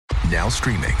Now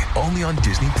streaming only on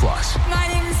Disney+. My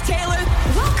name is Taylor.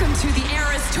 Welcome to the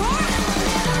Eras Tour.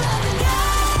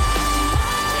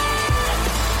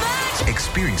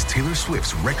 Experience Taylor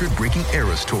Swift's record-breaking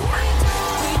Eras Tour.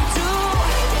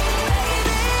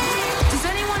 Does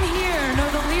anyone here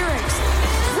know the lyrics?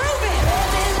 Prove it!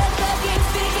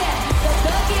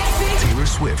 Taylor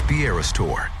Swift The Eras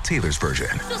Tour, Taylor's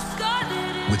version,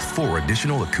 with 4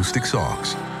 additional acoustic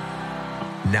songs.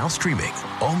 Now streaming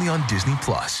only on Disney+.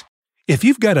 If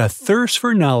you've got a thirst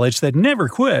for knowledge that never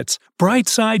quits,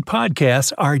 Brightside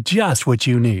Podcasts are just what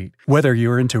you need. Whether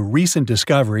you're into recent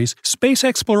discoveries, space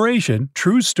exploration,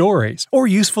 true stories, or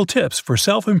useful tips for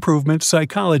self-improvement,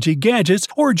 psychology, gadgets,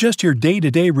 or just your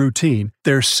day-to-day routine,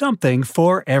 there's something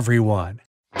for everyone.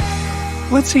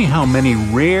 Let's see how many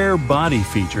rare body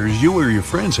features you or your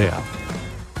friends have.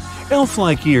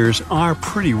 Elf-like ears are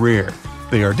pretty rare.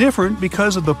 They are different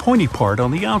because of the pointy part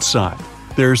on the outside.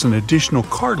 There's an additional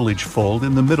cartilage fold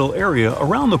in the middle area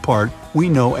around the part we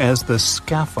know as the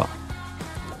scapha.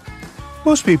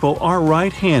 Most people are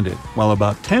right-handed, while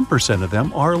about 10% of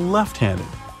them are left-handed.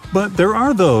 But there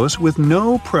are those with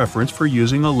no preference for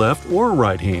using a left or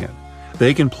right hand.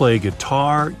 They can play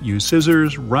guitar, use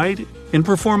scissors, write, and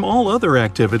perform all other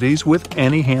activities with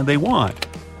any hand they want.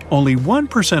 Only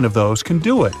 1% of those can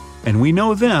do it, and we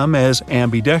know them as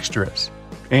ambidextrous.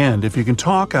 And if you can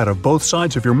talk out of both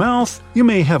sides of your mouth, you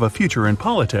may have a future in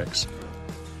politics.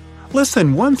 Less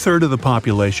than 1/3 of the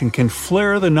population can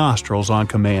flare the nostrils on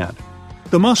command.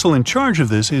 The muscle in charge of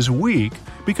this is weak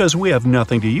because we have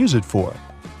nothing to use it for.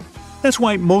 That's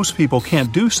why most people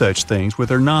can't do such things with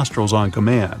their nostrils on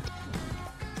command.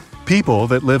 People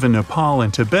that live in Nepal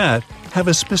and Tibet have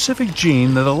a specific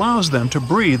gene that allows them to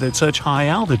breathe at such high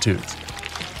altitudes.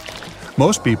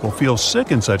 Most people feel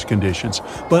sick in such conditions,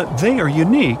 but they are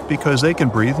unique because they can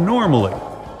breathe normally.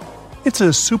 It's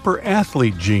a super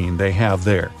athlete gene they have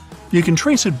there. You can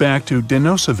trace it back to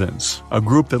Denisovans, a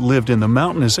group that lived in the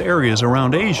mountainous areas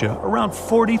around Asia around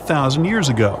 40,000 years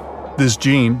ago. This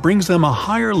gene brings them a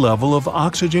higher level of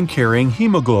oxygen-carrying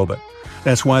hemoglobin.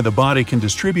 That's why the body can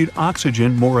distribute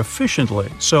oxygen more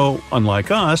efficiently, so, unlike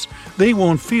us, they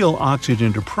won't feel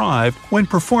oxygen-deprived when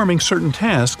performing certain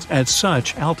tasks at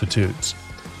such altitudes.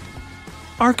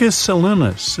 Arcus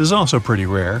selenis is also pretty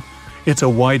rare. It's a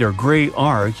white or gray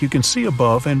arc you can see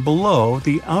above and below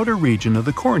the outer region of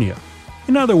the cornea.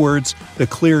 In other words, the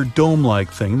clear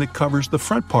dome-like thing that covers the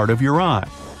front part of your eye.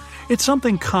 It's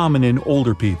something common in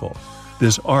older people.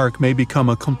 This arc may become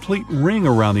a complete ring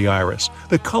around the iris,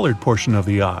 the colored portion of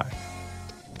the eye.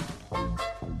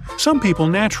 Some people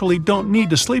naturally don't need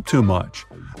to sleep too much.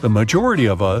 The majority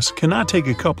of us cannot take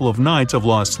a couple of nights of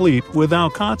lost sleep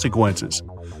without consequences.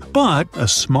 But a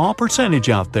small percentage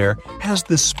out there has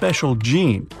this special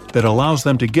gene that allows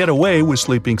them to get away with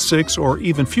sleeping 6 or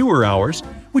even fewer hours,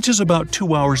 which is about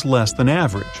 2 hours less than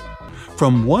average.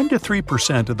 From 1 to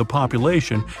 3% of the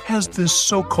population has this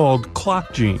so-called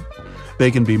clock gene. They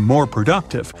can be more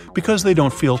productive because they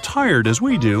don't feel tired as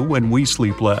we do when we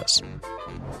sleep less.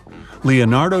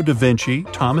 Leonardo da Vinci,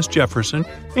 Thomas Jefferson,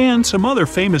 and some other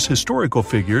famous historical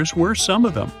figures were some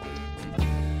of them.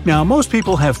 Now, most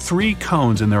people have 3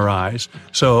 cones in their eyes,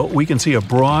 so we can see a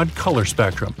broad color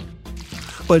spectrum.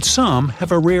 But some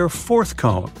have a rare 4th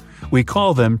cone. We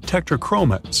call them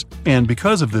tetrachromats, and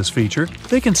because of this feature,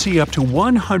 they can see up to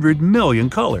 100 million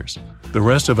colors. The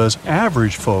rest of us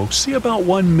average folks see about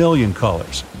 1 million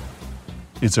colors.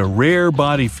 It's a rare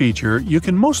body feature you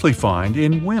can mostly find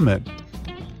in women.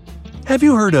 Have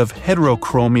you heard of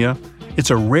heterochromia? It's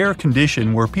a rare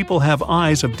condition where people have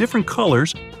eyes of different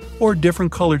colors or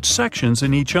different colored sections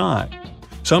in each eye.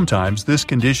 Sometimes this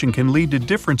condition can lead to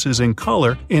differences in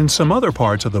color in some other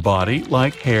parts of the body,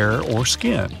 like hair or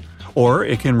skin, or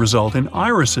it can result in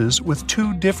irises with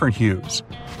 2 different hues.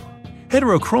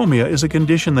 Heterochromia is a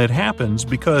condition that happens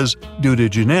because, due to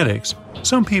genetics,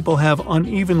 some people have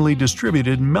unevenly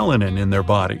distributed melanin in their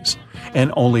bodies,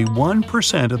 and only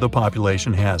 1% of the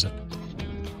population has it.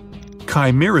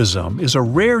 Chimerism is a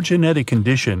rare genetic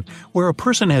condition where a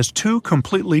person has 2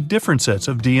 completely different sets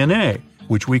of DNA,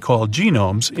 which we call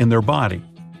genomes, in their body.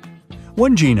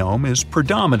 One genome is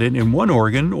predominant in one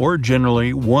organ or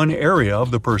generally one area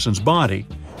of the person's body,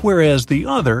 whereas the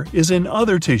other is in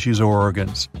other tissues or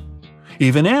organs.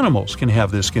 Even animals can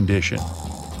have this condition.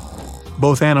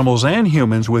 Both animals and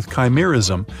humans with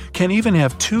chimerism can even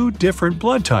have 2 different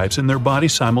blood types in their body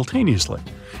simultaneously,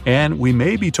 and we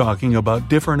may be talking about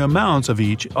different amounts of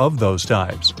each of those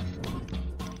types.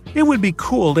 It would be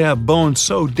cool to have bones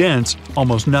so dense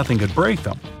almost nothing could break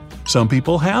them. Some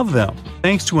people have them,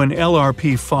 thanks to an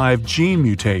LRP5 gene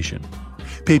mutation.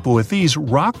 People with these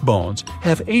rock bones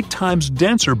have 8 times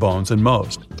denser bones than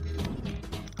most.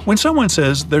 When someone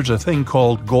says there's a thing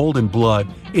called golden blood,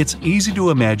 it's easy to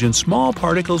imagine small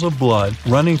particles of blood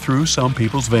running through some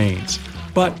people's veins.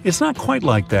 But it's not quite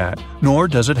like that, nor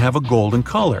does it have a golden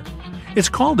color. It's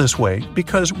called this way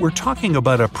because we're talking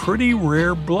about a pretty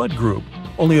rare blood group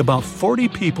only about 40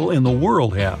 people in the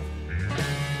world have.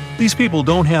 These people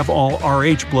don't have all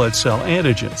Rh blood cell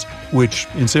antigens, which,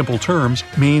 in simple terms,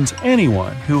 means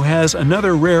anyone who has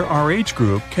another rare Rh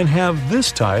group can have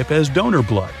this type as donor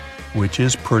blood, which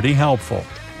is pretty helpful.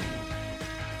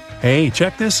 Hey,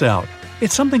 check this out.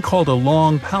 It's something called a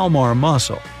long palmar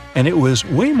muscle, and it was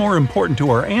way more important to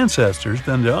our ancestors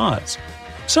than to us.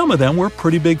 Some of them were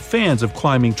pretty big fans of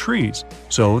climbing trees,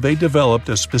 so they developed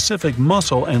a specific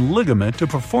muscle and ligament to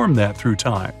perform that through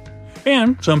time.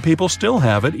 And some people still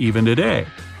have it even today.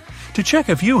 To check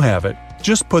if you have it,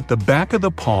 just put the back of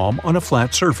the palm on a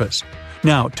flat surface.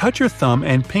 Now touch your thumb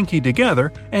and pinky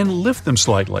together and lift them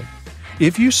slightly.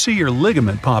 If you see your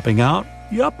ligament popping out,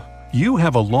 yup, you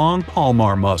have a long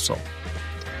palmar muscle.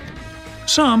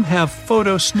 Some have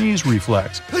photosneeze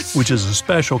reflex, which is a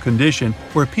special condition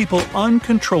where people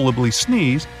uncontrollably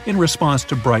sneeze in response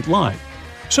to bright light.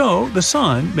 So, the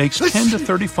sun makes 10 to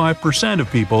 35%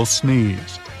 of people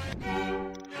sneeze.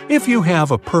 If you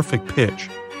have a perfect pitch,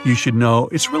 you should know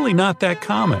it's really not that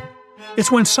common.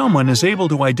 It's when someone is able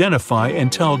to identify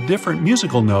and tell different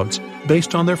musical notes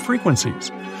based on their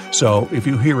frequencies. So, if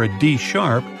you hear a D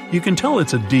sharp, you can tell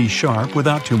it's a D sharp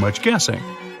without too much guessing.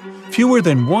 Fewer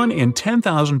than 1 in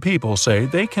 10,000 people say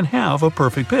they can have a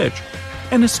perfect pitch,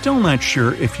 and it's still not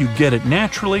sure if you get it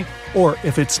naturally or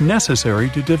if it's necessary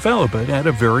to develop it at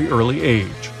a very early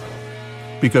age.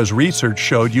 Because research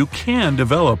showed you can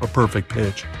develop a perfect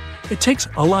pitch, it takes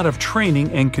a lot of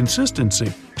training and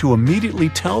consistency to immediately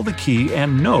tell the key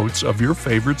and notes of your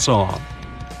favorite song.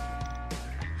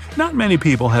 Not many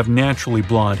people have naturally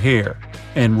blonde hair,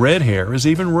 and red hair is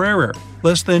even rarer.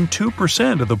 Less than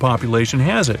 2% of the population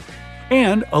has it,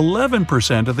 and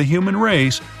 11% of the human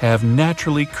race have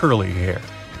naturally curly hair.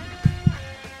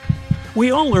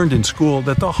 We all learned in school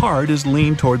that the heart is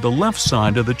leaned toward the left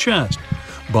side of the chest,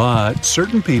 but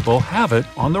certain people have it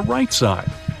on the right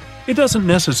side. It doesn't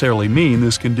necessarily mean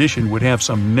this condition would have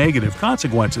some negative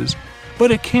consequences,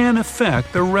 but it can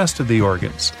affect the rest of the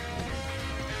organs.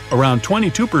 Around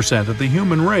 22% of the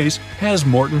human race has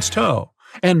Morton's toe,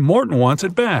 and Morton wants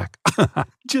it back.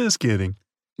 Just kidding.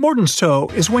 Morton's toe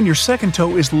is when your second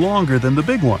toe is longer than the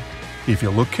big one. If you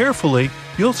look carefully,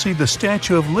 you'll see the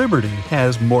Statue of Liberty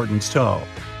has Morton's toe.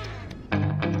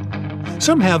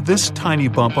 Some have this tiny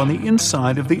bump on the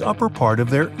inside of the upper part of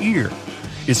their ear.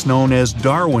 It's known as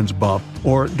Darwin's bump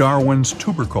or Darwin's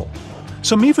tubercle.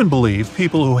 Some even believe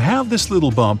people who have this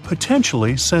little bump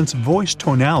potentially sense voice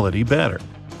tonality better.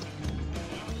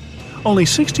 Only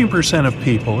 16% of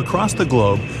people across the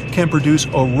globe can produce a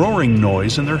roaring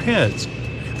noise in their heads.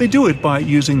 They do it by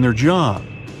using their jaw.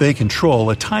 They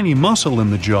control a tiny muscle in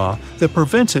the jaw that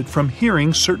prevents it from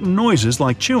hearing certain noises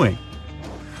like chewing.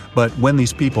 But when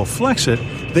these people flex it,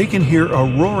 they can hear a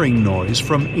roaring noise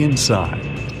from inside.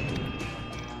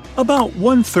 About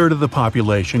 1/3 of the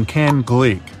population can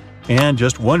gleek, and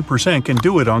just 1% can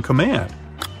do it on command.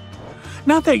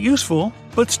 Not that useful,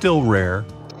 but still rare.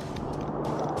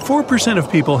 4%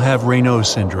 of people have Raynaud's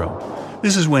syndrome.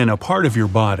 This is when a part of your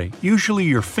body, usually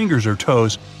your fingers or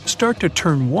toes, start to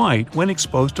turn white when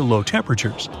exposed to low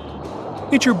temperatures.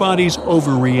 It's your body's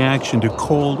overreaction to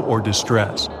cold or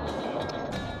distress.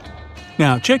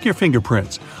 Now, check your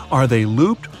fingerprints. Are they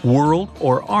looped, whorled,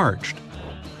 or arched?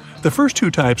 The first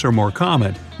two types are more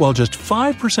common, while just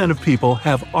 5% of people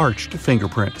have arched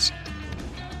fingerprints.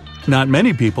 Not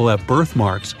many people have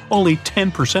birthmarks, only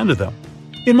 10% of them.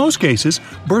 In most cases,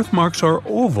 birthmarks are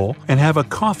oval and have a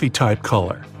coffee-type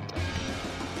color.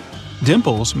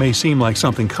 Dimples may seem like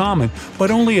something common,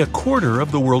 but only 1/4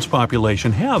 of the world's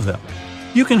population have them.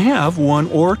 You can have 1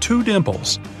 or 2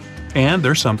 dimples. And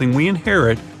there's something we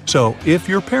inherit, so if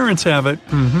your parents have it,